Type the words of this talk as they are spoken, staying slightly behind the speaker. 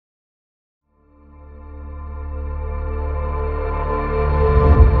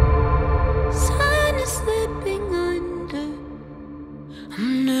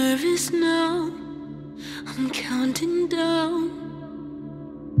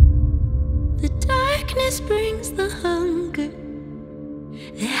darkness brings the hunger.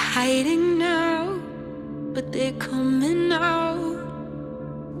 They're hiding now, but they're coming out.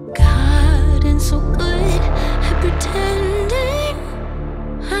 God, and so good at pretending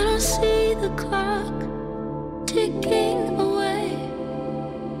I don't see the clock ticking away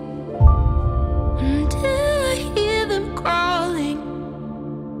until I hear them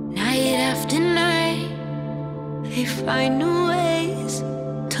crawling night after night. They find new ways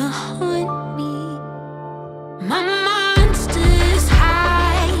to haunt me. My monsters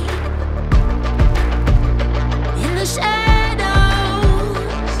hide in the shadows.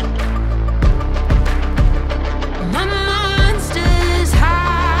 My monsters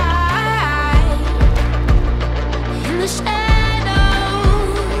hide in the shadows.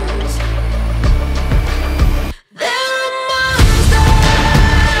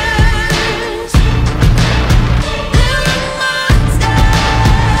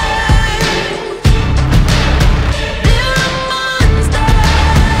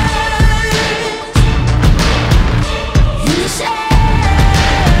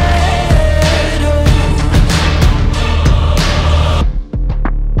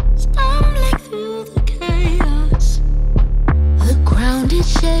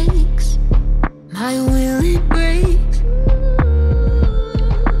 Shakes my will, it breaks.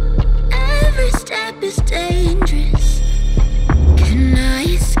 Every step is dangerous. Can I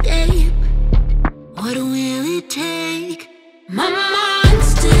escape? What will it take? My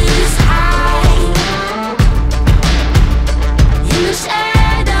monsters hide in the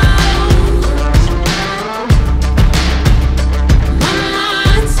shadows. My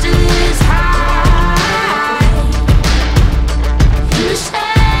monsters hide in the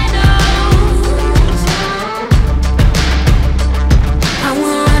shadows.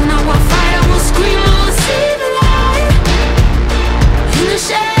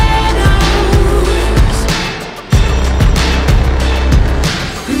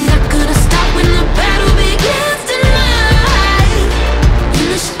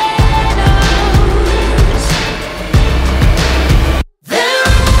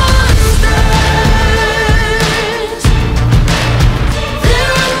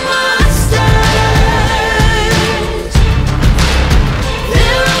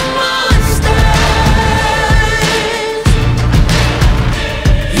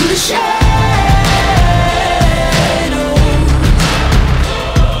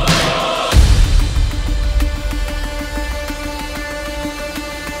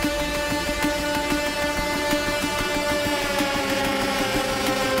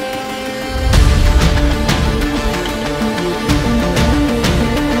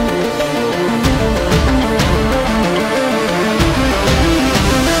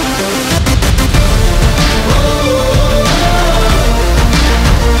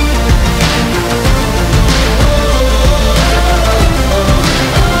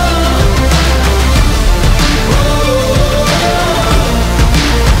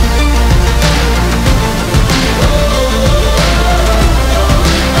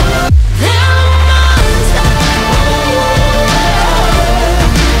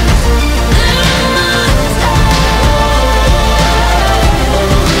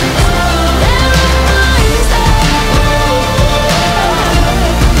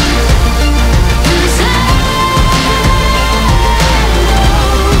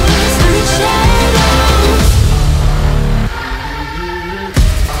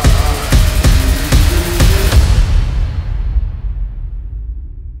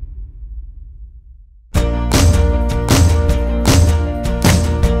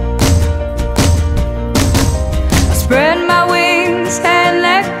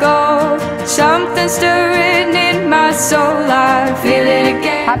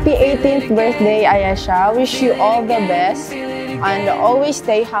 Happy 18th birthday, Ayesha. Wish you all the best and always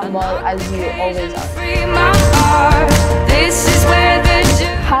stay humble as you always are.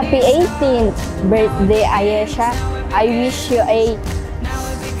 Happy 18th birthday, Ayesha. I wish you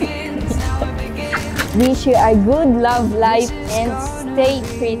a good love life and stay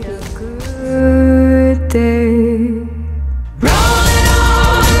pretty. Good day. Rolling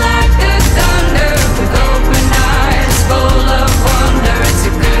on like the thunder with open eyes full of wonder. It's a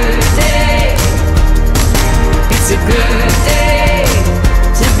good day. It's a good day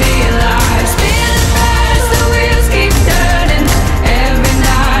to be alive. Spinning fast, the wheels keep turning. Every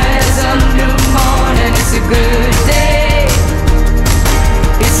night is a new morning. It's a good day.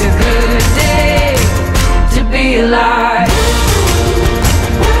 It's a good day to be alive.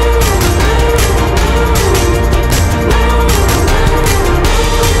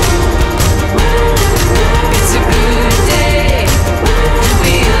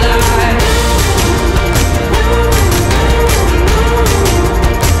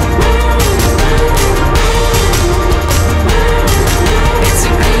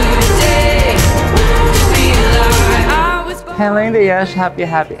 Ayash, happy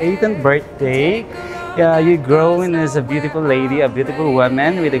 18th birthday. You growing as a beautiful lady, a beautiful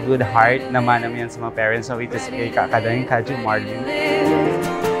woman with a good heart. Naman yan sa mga parents. So we just kay kakadaling kaju Marlin.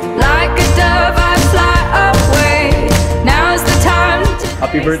 Like a dove, I fly away. Now's the time to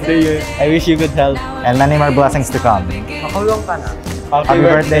Happy birthday. I wish you good health and many more blessings to come. Makulong ka na. Happy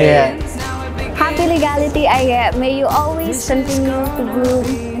birthday. Happy legality, Aye. May you always continue to grow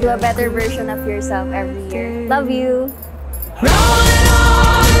into a better version of yourself every year. Love you. rolling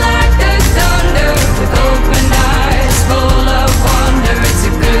on like the thunder with open eyes full of wonder. It's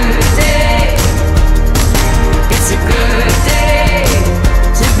a good day. It's a good day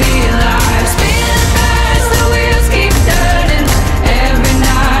to be alive. Spinning fast, the wheels keep turning. Every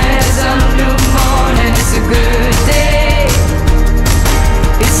night is a new morning. It's a good day.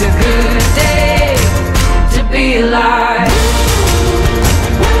 It's a good day to be alive.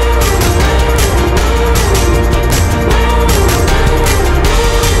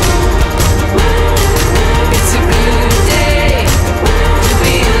 It's a good day to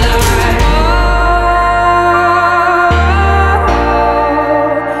be alive.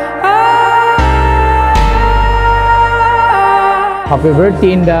 Happy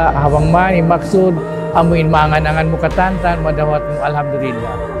birthday inda, habang mani maksud, amuin mangan-angan mo katantan, madawat mo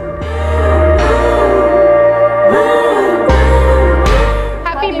alhamdulillah.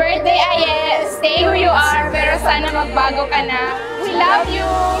 Happy birthday, Aye! Stay who you are, pero sana magbago ka na. We love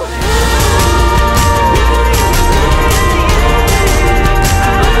you!